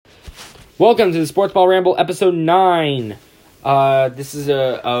Welcome to the Sportsball Ramble, episode 9. This is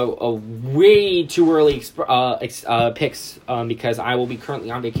a way too early picks because I will be currently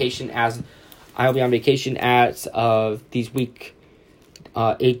on vacation as these week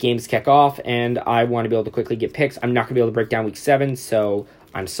 8 games kick off, and I want to be able to quickly get picks. I'm not going to be able to break down week 7, so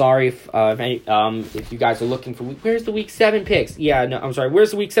I'm sorry if you guys are looking for where's the week 7 picks. Yeah, no, I'm sorry.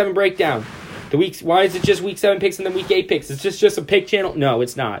 Where's the week 7 breakdown? Why is it just week 7 picks and then week 8 picks? It's just a pick channel? No,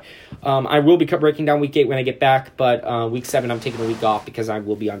 it's not. I will be breaking down week 8 when I get back, but week 7 I'm taking a week off because I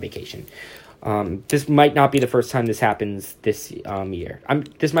will be on vacation. This might not be the first time this happens this year.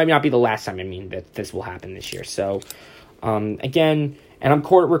 This might not be the last time, that this will happen this year. So, again, and I'm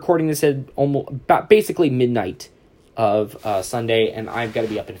recording this at basically midnight of Sunday, and I've got to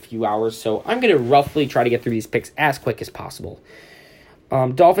be up in a few hours, so I'm going to roughly try to get through these picks as quick as possible.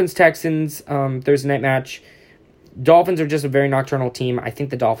 Dolphins-Texans, Thursday night match. Dolphins are just a very nocturnal team. I think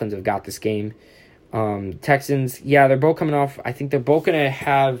the Dolphins have got this game. Texans, yeah, they're both coming off. I think they're both going to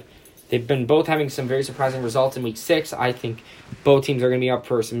have... They've been both having some very surprising results in week 6. I think both teams are going to be up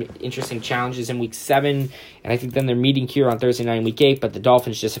for some interesting challenges in week 7. And I think then they're meeting here on Thursday night in week 8. But the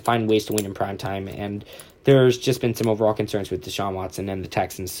Dolphins just find ways to win in primetime. And there's just been some overall concerns with Deshaun Watson and the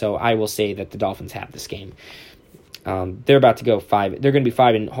Texans. So I will say that the Dolphins have this game. They're about to go 5. They're going to be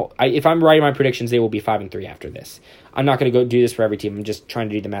 5 and if I'm right in my predictions, they will be 5-3 after this. I'm not going to go do this for every team. I'm just trying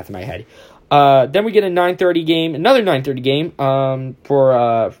to do the math in my head. Then we get another 9:30 game.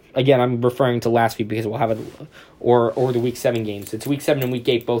 Again, I'm referring to last week because we'll have or the week 7 games. It's week 7 and week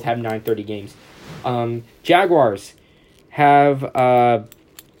 8 both have 9:30 games. Jaguars have the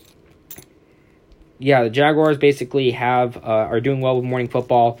Jaguars basically are doing well with morning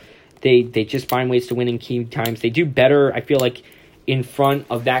football. They just find ways to win in key times. They do better, I feel like, in front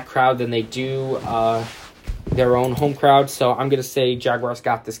of that crowd than they do their own home crowd. So I'm going to say Jaguars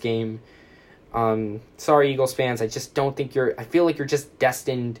got this game. Sorry, Eagles fans. I just don't think I feel like you're just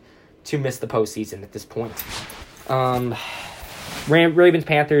destined to miss the postseason at this point. Ravens,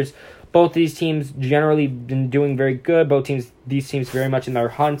 Panthers. Both of these teams generally been doing very good. These teams very much in their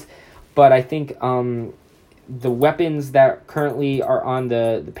hunt. But I think the weapons that currently are on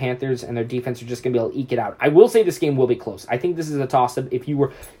the Panthers and their defense are just going to be able to eke it out. I will say this game will be close. I think this is a toss-up. If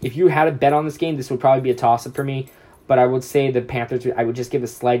you had a bet on this game, this would probably be a toss-up for me. But I would say the Panthers, I would just give a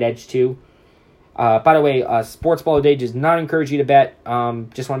slight edge to. By the way, Sportsball today does not encourage you to bet.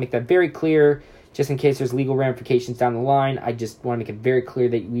 Just want to make that very clear, just in case there's legal ramifications down the line. I just want to make it very clear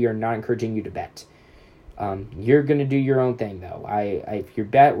that we are not encouraging you to bet. You're going to do your own thing, though. If you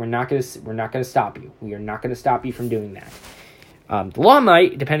bet, we're not going to stop you. We are not going to stop you from doing that. The law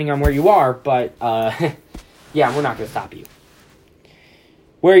might, depending on where you are, but yeah, we're not going to stop you.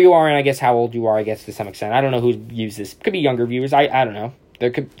 Where you are, and I guess how old you are, I guess to some extent. I don't know who views this. Could be younger viewers. I don't know. There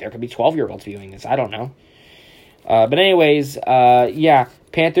could be 12-year-olds viewing this. I don't know. But anyways,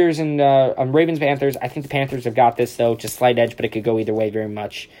 Panthers and Ravens, Panthers. I think the Panthers have got this, though. Just slight edge, but it could go either way very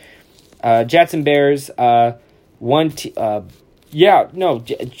much. Jets and Bears. The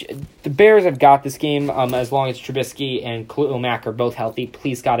Bears have got this game as long as Trubisky and Khalil Mack are both healthy.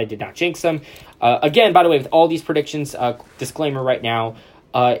 Please, God, I did not jinx them. Again, by the way, with all these predictions, disclaimer right now,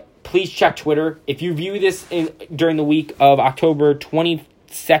 please check Twitter. If you view this during the week of October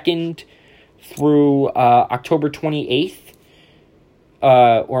 22nd through October 28th,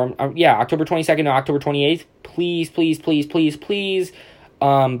 October 22nd to October 28th, please,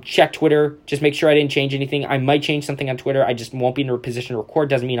 check Twitter. Just make sure I didn't change anything. I might change something on Twitter. I just won't be in a position to record.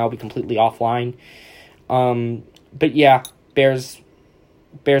 Doesn't mean I'll be completely offline. But yeah, Bears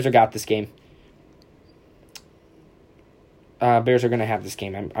have got this game. Bears are going to have this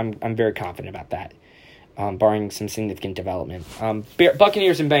game. I'm very confident about that, barring some significant development.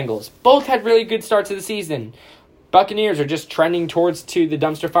 Buccaneers and Bengals both had really good starts to the season. Buccaneers are just trending towards the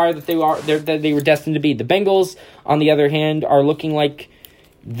dumpster fire that they were destined to be. The Bengals, on the other hand, are looking like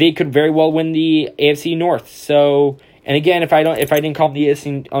they could very well win the AFC North. So, and again, if I didn't call the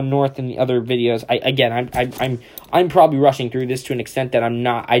AFC North in the other videos, I'm probably rushing through this to an extent that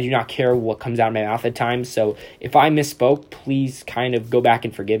I do not care what comes out of my mouth at times. So if I misspoke, please kind of go back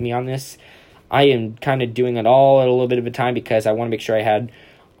and forgive me on this. I am kind of doing it all at a little bit of a time because I want to make sure I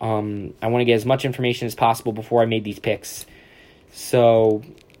want to get as much information as possible before I made these picks. So,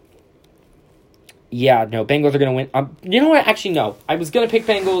 yeah, no, Bengals are going to win. You know what? Actually, no. I was going to pick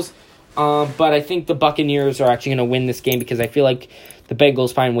Bengals, but I think the Buccaneers are actually going to win this game because I feel like the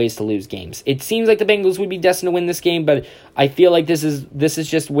Bengals find ways to lose games. It seems like the Bengals would be destined to win this game, but I feel like this is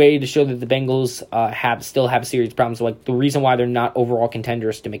just a way to show that the Bengals still have serious problems. Like the reason why they're not overall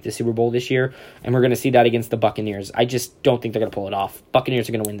contenders to make the Super Bowl this year, and we're going to see that against the Buccaneers. I just don't think they're going to pull it off. Buccaneers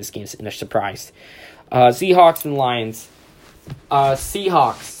are going to win this game in a surprise. Seahawks and Lions.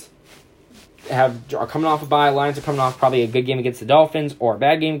 Seahawks are coming off a bye. Lions are coming off probably a good game against the Dolphins, or a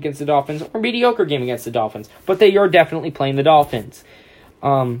bad game against the Dolphins, or a mediocre game against the Dolphins. But they are definitely playing the Dolphins.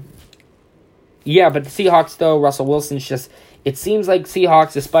 But the Seahawks, though, Russell Wilson's just... It seems like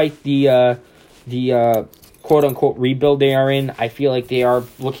Seahawks, despite the quote-unquote rebuild they are in, I feel like they are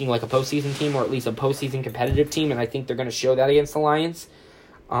looking like a postseason team, or at least a postseason competitive team, and I think they're going to show that against the Lions.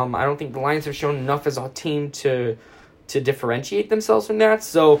 I don't think the Lions have shown enough as a team to differentiate themselves from that.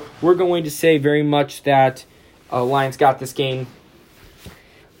 So we're going to say very much that Lions got this game.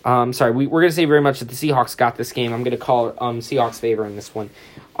 We're going to say very much that the Seahawks got this game. I'm going to call it Seahawks favor in this one.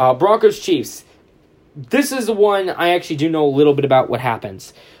 Broncos Chiefs. This is the one I actually do know a little bit about what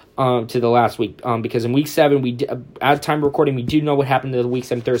happens to the last week. Because in Week 7, at time of recording, we do know what happened to the Week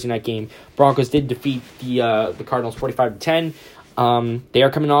 7 Thursday night game. Broncos did defeat the Cardinals 45-10. They are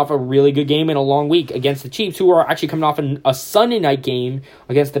coming off a really good game in a long week against the Chiefs, who are actually coming off a Sunday night game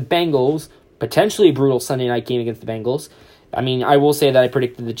against the Bengals, potentially a brutal Sunday night game against the Bengals. I mean, I will say that I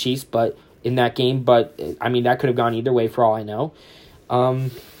predicted the Chiefs in that game, but I mean, that could have gone either way for all I know. I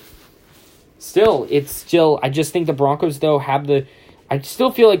just think the Broncos, though, I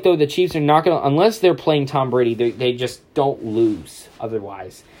still feel like, though, the Chiefs are not going to, unless they're playing Tom Brady, they just don't lose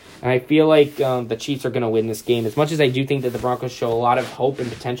otherwise. And I feel like the Chiefs are going to win this game. As much as I do think that the Broncos show a lot of hope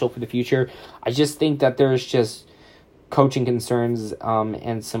and potential for the future, I just think that there's just coaching concerns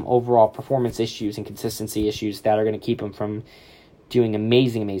and some overall performance issues and consistency issues that are going to keep them from doing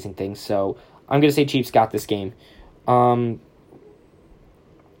amazing, amazing things. So I'm going to say Chiefs got this game.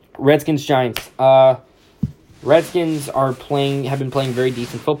 Redskins, Giants. Redskins have been playing very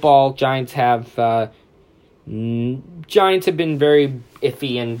decent football. Giants have been very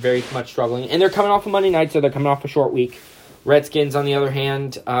iffy and very much struggling. And they're coming off a Monday night, so they're coming off a short week. Redskins, on the other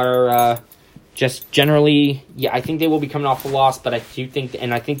hand, are just generally... Yeah, I think they will be coming off a loss, but I think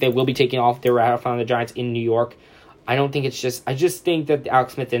they will be taking off their route on the Giants in New York. I don't think it's just... I just think that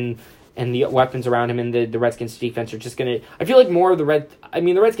Alex Smith and the weapons around him and the Redskins defense are just going to... I feel like more of the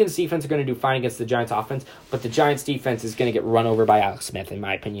Redskins defense are going to do fine against the Giants offense, but the Giants defense is going to get run over by Alex Smith, in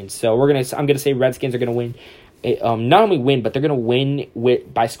my opinion. So I'm going to say Redskins are going to win. Not only win, but they're going to win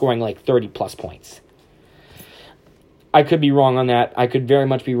by scoring like 30-plus points. I could be wrong on that. I could very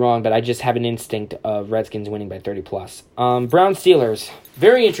much be wrong, but I just have an instinct of Redskins winning by 30-plus. Browns-Steelers.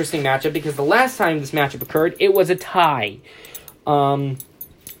 Very interesting matchup because the last time this matchup occurred, it was a tie. But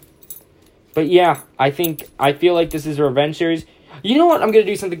yeah, I feel like this is a revenge series. You know what? I'm going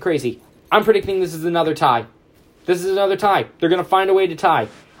to do something crazy. I'm predicting this is another tie. This is another tie. They're going to find a way to tie.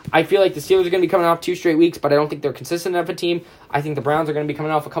 I feel like the Steelers are going to be coming off 2 straight weeks, but I don't think they're consistent enough a team. I think the Browns are going to be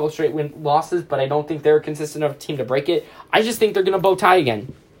coming off a couple straight losses, but I don't think they're a consistent enough team to break it. I just think they're going to bow tie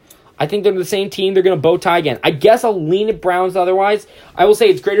again. I think they're the same team. They're going to bow tie again. I guess I'll lean at Browns otherwise. I will say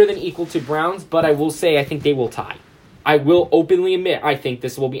it's greater than equal to Browns, but I will say I think they will tie. I will openly admit I think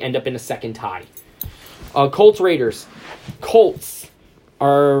this will end up in a second tie. Colts-Raiders. Colts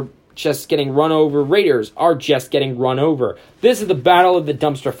are just getting run over. Raiders are just getting run over. This is the battle of the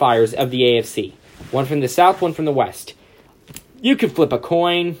dumpster fires of the AFC. One from the south, one from the west. You could flip a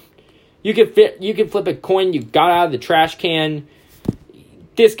coin. You could flip a coin you got out of the trash can.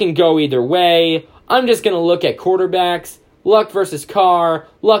 This can go either way. I'm just going to look at quarterbacks. Luck versus Carr.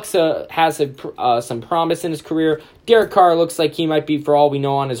 Luck has some promise in his career. Derek Carr looks like he might be, for all we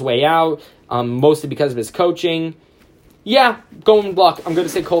know, on his way out, mostly because of his coaching. Yeah, going Luck. I'm going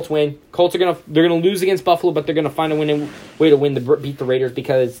to say Colts win. Colts they're going to lose against Buffalo, but they're going to find a way to beat the Raiders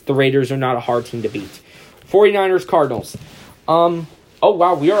because the Raiders are not a hard team to beat. 49ers, Cardinals. Oh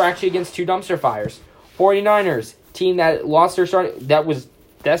wow, we are actually against 2 dumpster fires. 49ers, team that lost their start, that was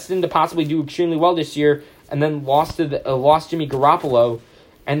destined to possibly do extremely well this year, and then lost Jimmy Garoppolo.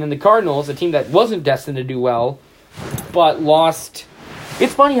 And then the Cardinals, a team that wasn't destined to do well, but lost.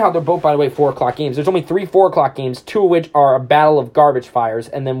 It's funny how they're both, by the way, 4 o'clock games. There's only 3 4 o'clock games, 2 of which are a battle of garbage fires,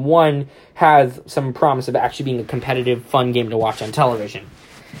 and then one has some promise of actually being a competitive, fun game to watch on television.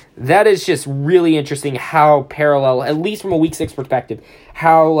 That is just really interesting how parallel, at least from a Week 6 perspective,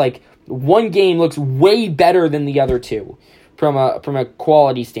 how like one game looks way better than the other two from a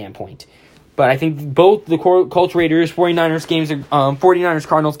quality standpoint. But I think both the Colts Raiders 49ers games 49ers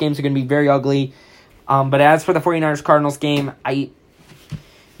Cardinals games are going to be very ugly. But as for the 49ers Cardinals game,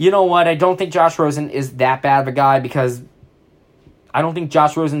 you know what? I don't think Josh Rosen is that bad of a guy because I don't think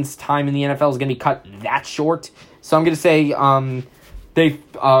Josh Rosen's time in the NFL is going to be cut that short. So I'm going to say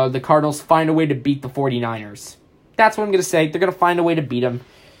the Cardinals find a way to beat the 49ers. That's what I'm going to say. They're going to find a way to beat them.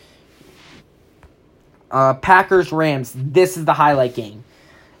 Packers-Rams. This is the highlight game.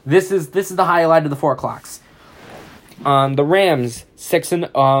 This is the highlight of the 4 o'clocks. The Rams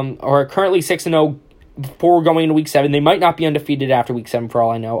are currently 6-0 before going into Week 7. They might not be undefeated after Week 7 for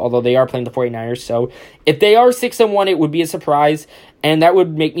all I know, although they are playing the 49ers. So if they are 6-1, it would be a surprise, and that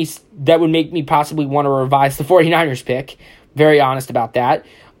would make me possibly want to revise the 49ers pick. Very honest about that.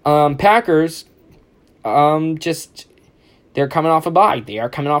 Packers, they're coming off a bye. They are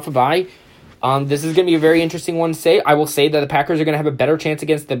coming off a bye. This is going to be a very interesting one to say. I will say that the Packers are going to have a better chance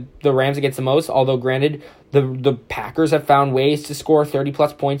against the Rams against the most, although granted, the Packers have found ways to score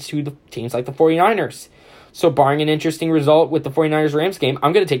 30-plus points to the teams like the 49ers. So barring an interesting result with the 49ers-Rams game,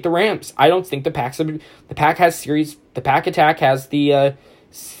 I'm going to take the Rams. I don't think the Pack attack has the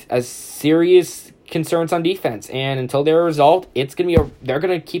serious concerns on defense, and until their result, they're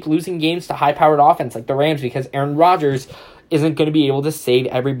going to keep losing games to high-powered offense like the Rams because Aaron Rodgers isn't going to be able to save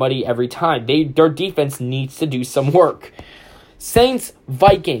everybody every time. Their defense needs to do some work. Saints,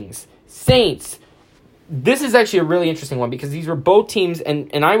 Vikings. Saints. This is actually a really interesting one because these were both teams,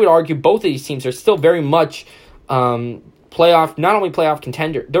 and I would argue both of these teams are still very much not only playoff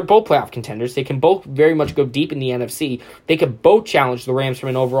contender, they're both playoff contenders. They can both very much go deep in the NFC. They could both challenge the Rams from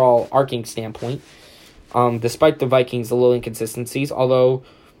an overall arcing standpoint, despite the Vikings' little inconsistencies, although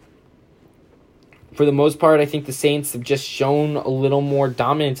for the most part, I think the Saints have just shown a little more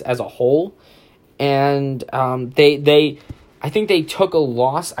dominance as a whole. And I think they took a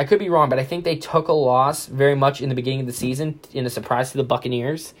loss. I could be wrong, but I think they took a loss very much in the beginning of the season in a surprise to the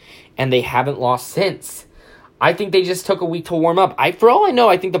Buccaneers. And they haven't lost since. I think they just took a week to warm up. For all I know,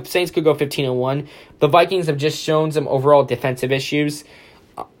 I think the Saints could go 15-1. The Vikings have just shown some overall defensive issues.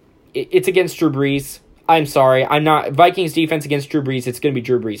 It's against Drew Brees. I'm sorry. I'm not. Vikings defense against Drew Brees, it's going to be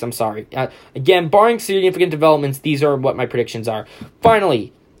Drew Brees. I'm sorry. Again, barring significant developments, these are what my predictions are.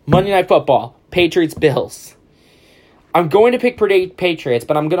 Finally, Monday Night Football, Patriots-Bills. I'm going to pick Patriots,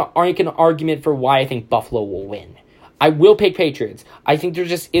 but I'm going to make an argument for why I think Buffalo will win. I will pick Patriots. I think there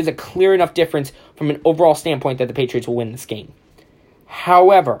just is a clear enough difference from an overall standpoint that the Patriots will win this game.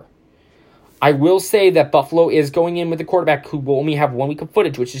 However, I will say that Buffalo is going in with a quarterback who will only have 1 week of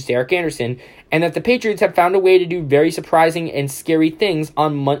footage, which is Derek Anderson, and that the Patriots have found a way to do very surprising and scary things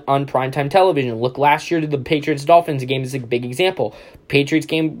on primetime television. Look, last year to the Patriots-Dolphins game is a big example. Patriots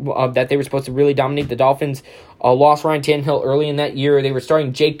game that they were supposed to really dominate the Dolphins lost Ryan Tannehill early in that year. They were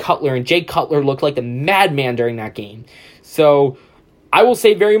starting Jay Cutler, and Jay Cutler looked like the madman during that game. So I will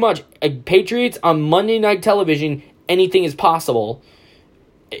say very much, Patriots on Monday Night Television, anything is possible.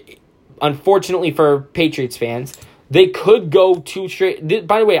 Unfortunately for Patriots fans, they could go 2 straight.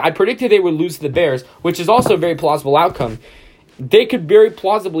 By the way, I predicted they would lose to the Bears, which is also a very plausible outcome. They could very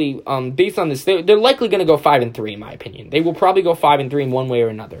plausibly, based on this, they're likely going to go 5-3 in my opinion. They will probably go 5-3 in one way or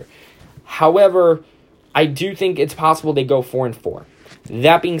another. However, I do think it's possible they go 4-4.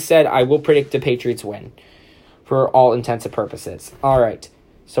 That being said, I will predict the Patriots win for all intents and purposes. All right,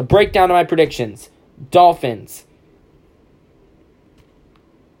 so breakdown of my predictions. Dolphins.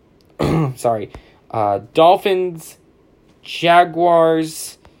 Dolphins,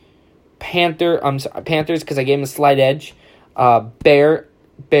 Jaguars, Panthers, because I gave them a slight edge.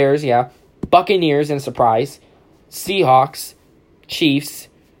 Bears, yeah. Buccaneers in a surprise. Seahawks, Chiefs,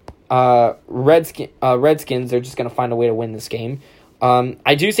 Redskins, they're just going to find a way to win this game.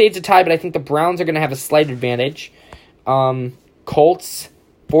 I do say it's a tie, but I think the Browns are going to have a slight advantage. Colts,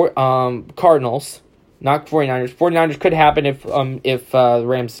 Cardinals. Not 49ers. 49ers could happen if the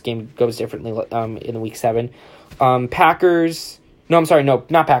Rams game goes differently in Week 7. Not Packers.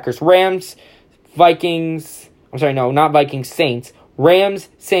 Rams, Vikings. Not Vikings, Saints. Rams,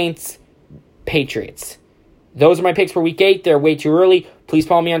 Saints, Patriots. Those are my picks for Week 8. They're way too early. Please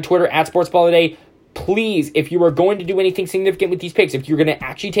follow me on Twitter, @SportsballToday. Please, if you are going to do anything significant with these picks, if you're going to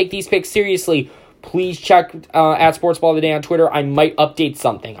actually take these picks seriously, please check @SportsballToday on Twitter. I might update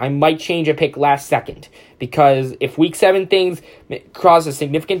something. I might change a pick last second. Because if Week 7 things cause a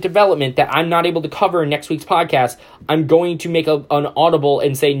significant development that I'm not able to cover in next week's podcast, I'm going to make an audible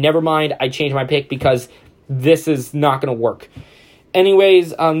and say, never mind, I changed my pick because this is not going to work.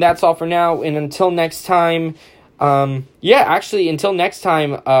 Anyways, that's all for now. And until next time, until next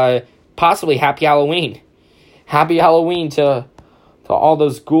time, possibly Happy Halloween. Happy Halloween to all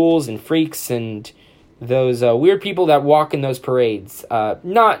those ghouls and freaks and those weird people that walk in those parades.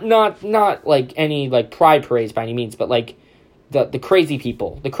 Not like any like pride parades by any means, but like the crazy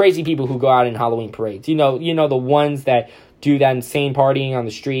people who go out in Halloween parades. You know the ones that do that insane partying on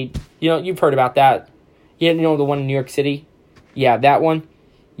the street. You've heard about that. The one in New York City? Yeah, that one.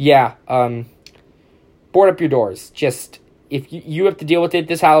 Yeah, board up your doors. Just, if you have to deal with it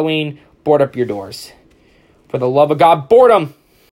this Halloween, board up your doors. For the love of God, board them!